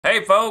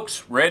Hey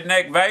folks,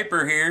 Redneck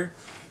Vapor here.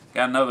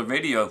 Got another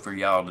video for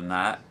y'all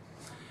tonight,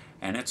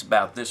 and it's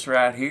about this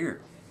right here.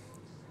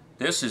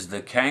 This is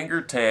the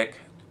Kangertech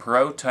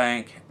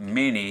Protank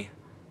Mini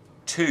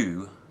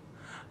 2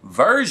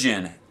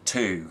 version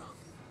 2.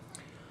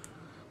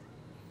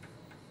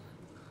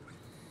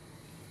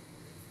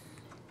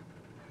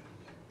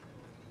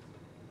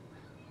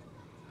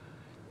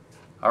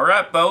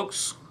 Alright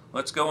folks,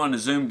 let's go into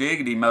Zoom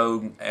Diggity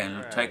mode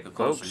and take a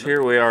closer look.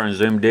 Here we are in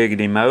Zoom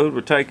Diggity mode.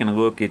 We're taking a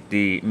look at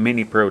the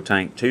Mini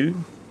Protank II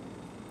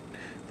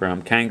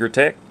from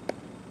Kangertech.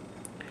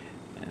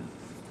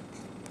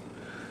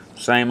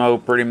 Same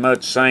old, pretty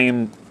much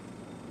same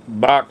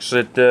box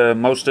that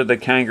most of the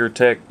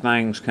Kangertech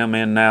things come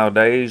in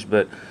nowadays,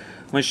 but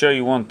let me show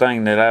you one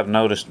thing that I've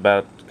noticed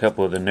about a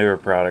couple of the newer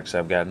products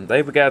I've gotten.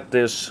 They've got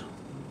this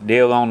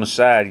deal on the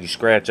side you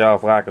scratch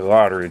off like a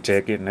lottery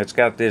ticket, and it's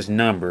got this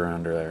number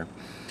under there.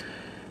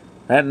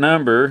 That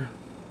number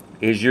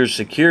is your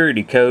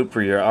security code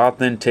for your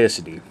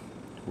authenticity,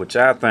 which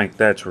I think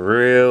that's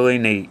really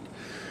neat,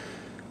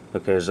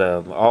 because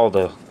of all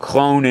the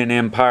cloning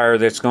empire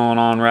that's going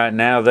on right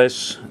now.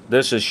 This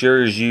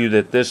assures you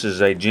that this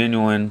is a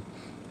genuine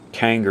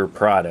Kanger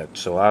product,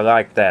 so I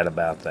like that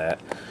about that.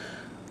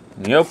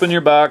 When you open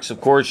your box,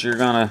 of course, you're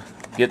gonna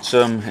get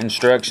some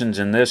instructions,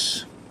 and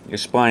this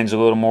explains a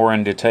little more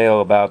in detail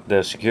about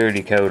the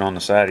security code on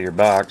the side of your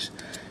box.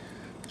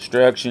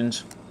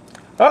 Instructions.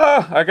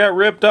 I got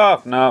ripped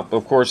off. No,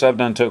 of course I've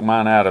done took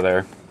mine out of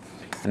there.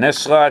 In this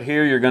slot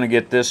here, you're going to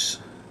get this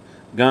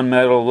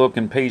gunmetal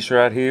looking piece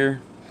right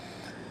here,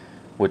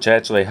 which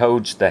actually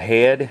holds the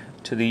head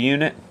to the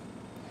unit.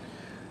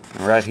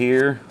 And right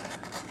here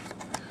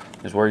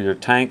is where your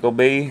tank will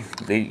be.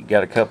 You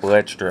got a couple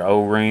extra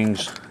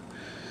O-rings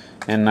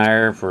in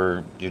there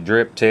for your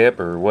drip tip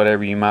or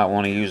whatever you might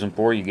want to use them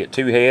for. You get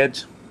two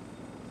heads.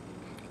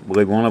 I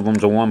believe one of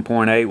them's a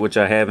 1.8, which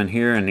I have in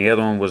here, and the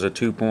other one was a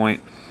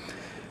 2.4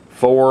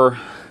 or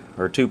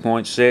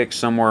 2.6,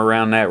 somewhere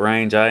around that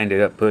range. I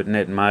ended up putting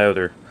it in my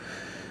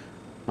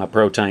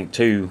Protank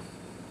II,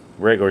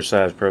 regular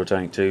size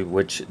Protank II,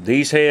 which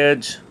these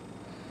heads,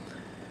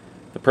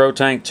 the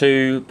Protank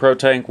II,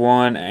 Protank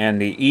I,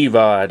 and the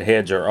EVOD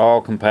heads are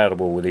all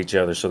compatible with each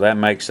other, so that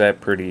makes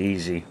that pretty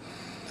easy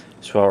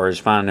as far as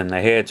finding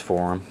the heads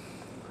for them.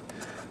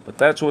 But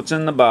that's what's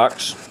in the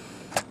box.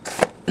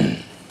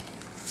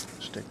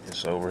 Stick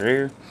this over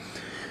here.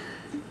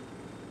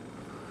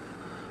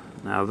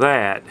 Now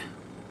that,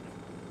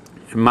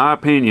 in my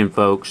opinion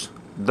folks,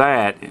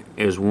 that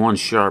is one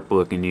sharp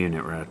looking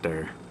unit right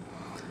there,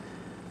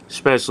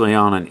 especially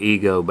on an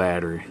eGo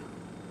battery.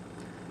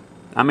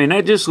 I mean,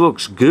 that just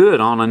looks good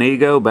on an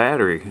eGo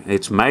battery.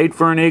 It's made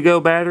for an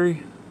eGo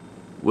battery,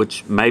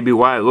 which may be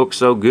why it looks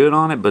so good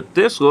on it, but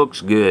this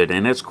looks good,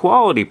 and it's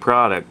quality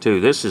product too.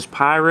 This is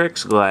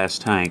Pyrex glass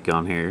tank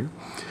on here.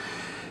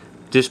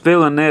 Just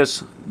feeling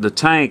this, the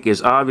tank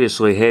is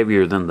obviously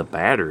heavier than the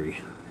battery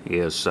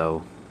is,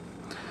 so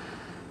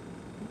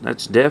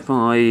that's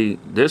definitely,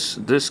 this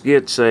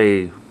gets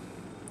a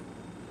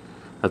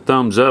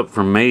thumbs up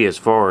from me as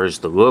far as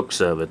the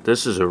looks of it.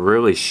 This is a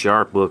really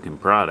sharp looking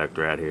product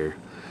right here.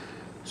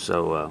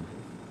 So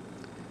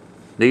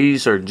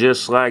these are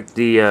just like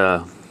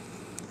the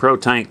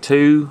Protank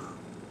II.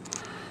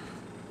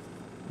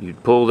 You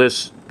pull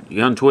this,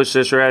 you untwist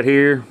this right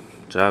here.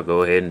 So I'll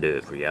go ahead and do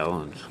it for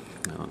y'all,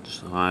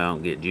 so I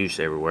don't get juice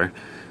everywhere.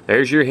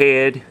 There's your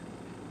head.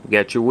 You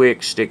got your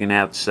wick sticking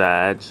out the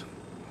sides,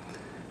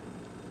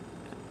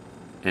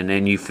 and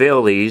then you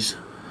fill these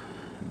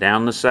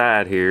down the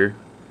side here,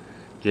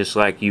 just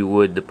like you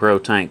would the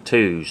Protank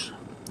IIs.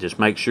 Just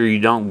make sure you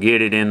don't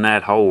get it in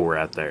that hole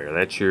right there.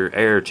 That's your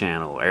air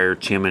channel, air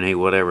chimney,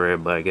 whatever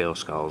everybody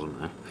else calls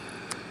them.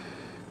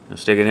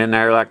 Stick it in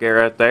there like that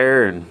right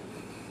there, and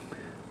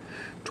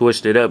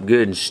twist it up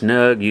good and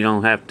snug. You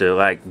don't have to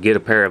like get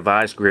a pair of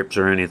vice grips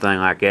or anything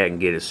like that and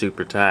get it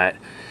super tight.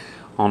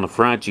 On the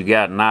front you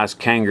got a nice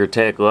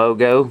Kangertech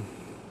logo.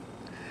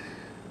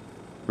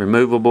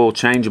 Removable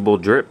changeable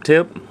drip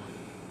tip,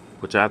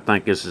 which I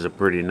think this is a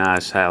pretty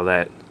nice how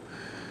that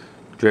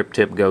drip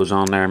tip goes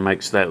on there and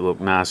makes that look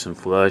nice and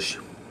flush.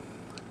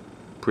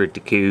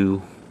 Pretty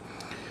cool.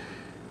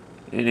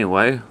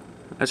 Anyway,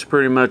 that's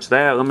pretty much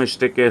that. Let me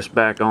stick this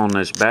back on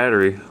this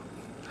battery.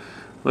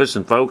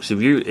 Listen folks,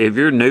 if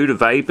you're new to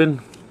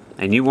vaping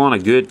and you want a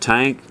good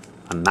tank,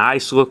 a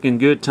nice looking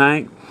good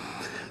tank,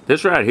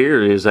 this right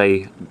here is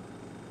in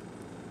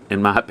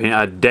my opinion,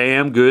 a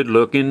damn good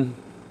looking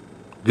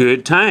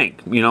good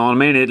tank. You know what I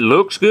mean? It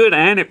looks good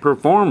and it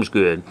performs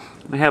good.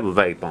 Let me have a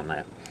vape on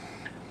that.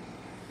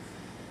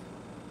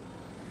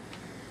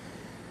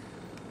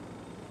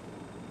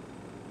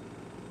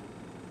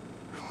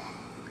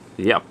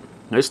 Yep.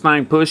 This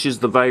thing pushes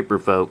the vapor,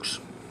 folks.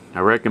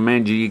 I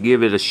recommend you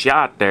give it a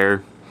shot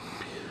there.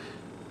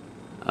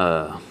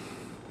 Let's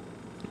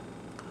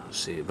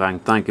see if I can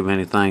think of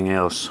anything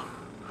else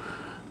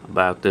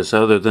about this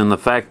other than the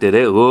fact that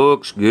it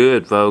looks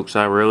good, folks.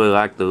 I really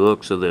like the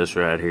looks of this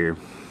right here.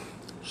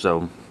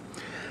 So,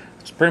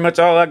 that's pretty much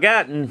all I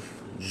got in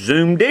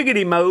Zoom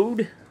Diggity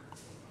mode.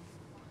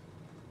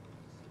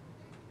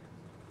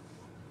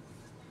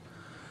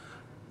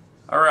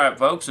 Alright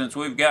folks, since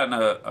we've gotten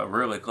a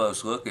really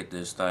close look at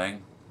this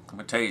thing, I'm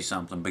going to tell you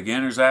something.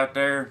 Beginners out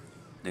there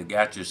that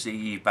got your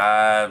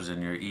CE5s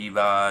and your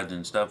EVODs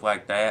and stuff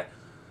like that,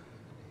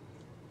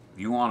 if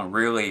you want a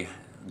really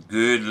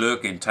good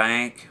looking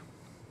tank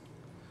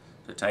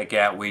to take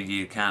out with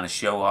you to kind of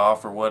show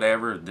off or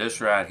whatever,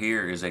 this right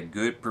here is a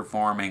good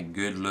performing,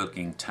 good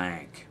looking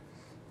tank.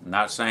 I'm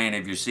not saying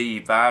if your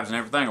CE5s and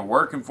everything are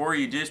working for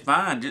you just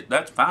fine,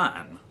 that's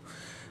fine.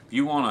 If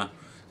you want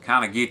to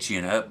kind of get you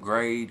an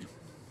upgrade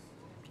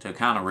to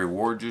kind of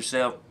reward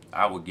yourself,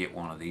 I would get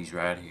one of these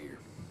right here,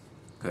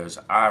 because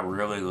I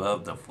really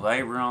love the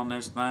flavor on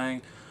this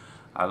thing.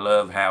 I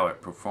love how it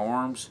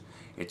performs.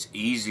 It's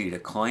easy to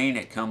clean.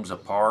 It comes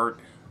apart.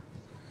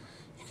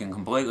 You can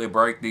completely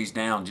break these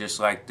down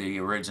just like the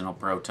original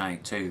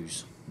Protank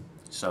IIs.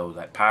 So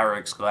that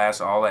Pyrex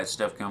glass, all that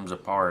stuff comes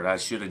apart. I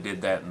should have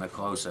did that in the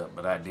close-up,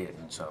 but I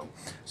didn't. So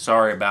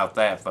sorry about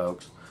that,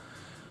 folks.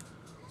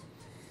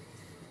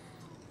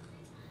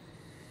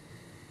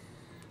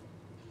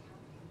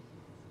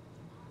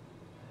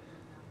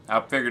 I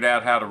figured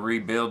out how to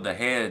rebuild the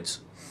heads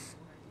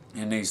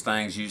in these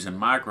things using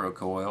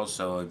microcoils,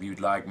 so if you'd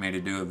like me to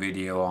do a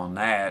video on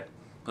that,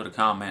 put a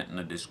comment in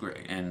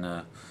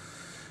the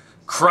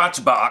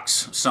crotch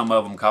box, some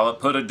of them call it.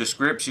 Put a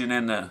description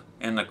in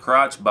the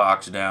crotch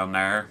box down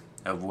there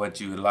of what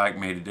you would like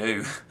me to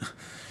do,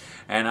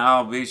 and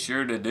I'll be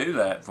sure to do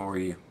that for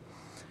you.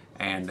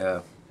 And I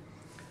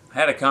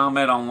had a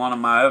comment on one of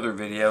my other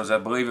videos, I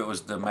believe it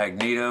was the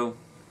Magneto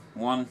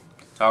one,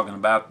 talking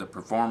about the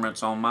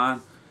performance on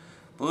mine.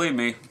 Believe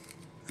me,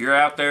 if you're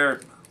out there,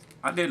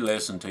 I did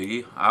listen to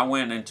you. I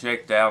went and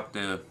checked out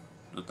the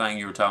thing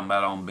you were talking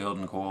about on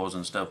building coils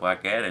and stuff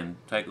like that, and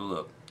take a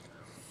look.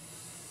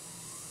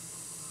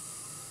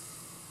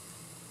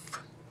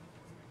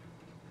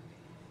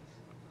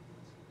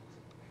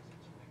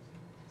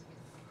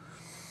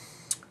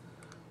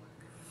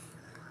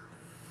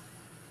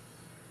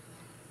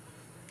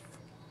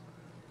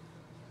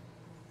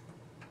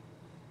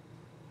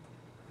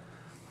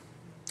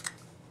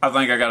 I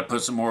think I got to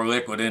put some more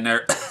liquid in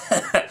there.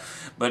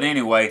 But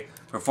anyway,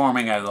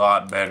 performing a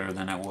lot better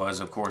than it was.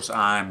 Of course,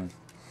 I'm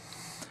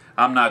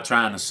not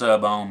trying to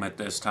sub-ohm at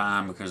this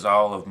time, because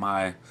all of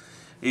my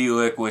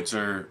e-liquids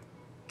are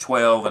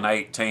 12 and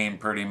 18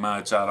 pretty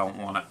much. I don't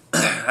want to.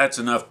 That's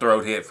enough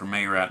throat hit for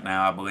me right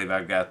now. I believe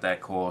I've got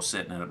that coil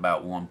sitting at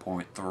about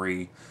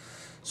 1.3,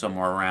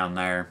 somewhere around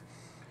there,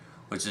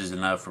 which is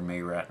enough for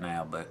me right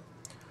now. But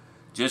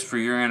just for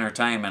your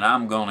entertainment,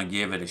 I'm gonna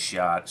give it a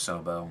shot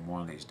sub-ohm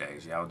one of these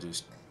days. Y'all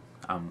just,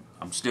 I'm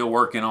still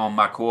working on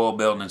my coil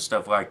building and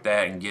stuff like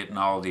that, and getting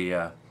all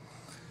the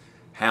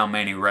how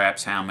many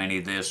wraps, how many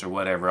this or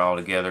whatever all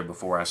together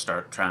before I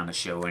start trying to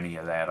show any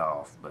of that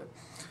off. But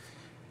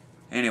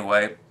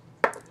anyway,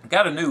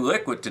 got a new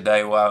liquid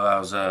today while I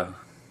was at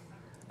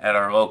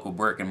our local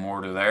brick and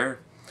mortar there.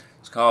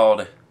 It's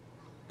called,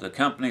 the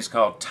company's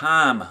called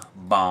Time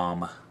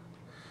Bomb.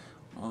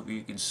 I don't know if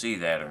you can see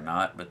that or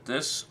not, but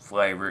this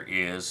flavor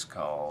is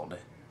called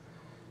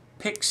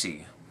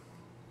Pixie.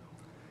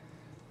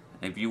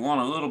 If you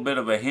want a little bit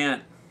of a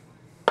hint,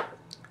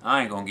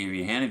 I ain't going to give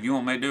you a hint. If you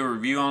want me to do a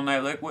review on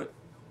that liquid,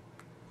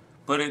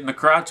 put it in the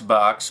crotch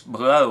box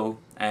below,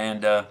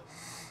 and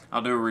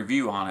I'll do a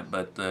review on it.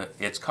 But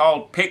it's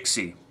called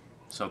Pixie,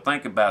 so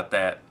think about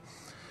that.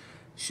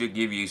 Should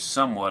give you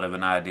somewhat of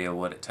an idea of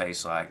what it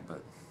tastes like.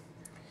 But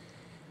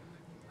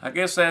I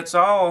guess that's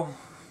all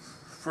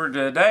for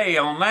today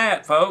on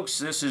that, folks.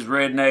 This is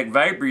Redneck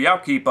Vapor. Y'all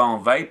keep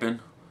on vaping,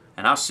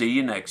 and I'll see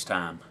you next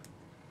time.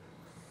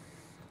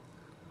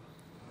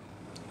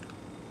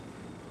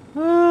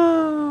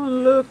 Oh,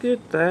 look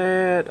at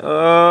that.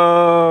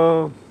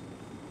 Oh.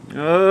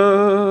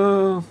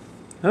 Oh.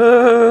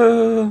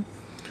 Oh.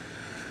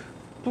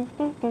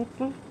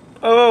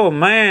 Oh,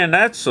 man,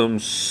 that's some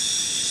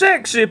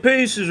sexy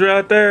pieces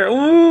right there.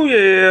 Oh,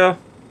 yeah.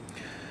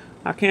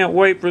 I can't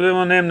wait for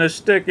them to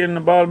stick in the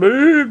bottom.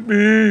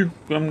 Baby,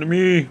 come to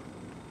me.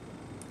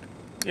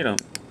 Get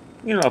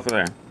off of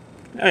there.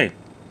 Hey,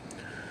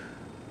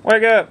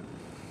 wake up.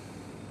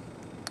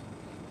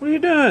 What are you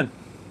doing?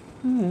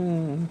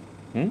 Hmm.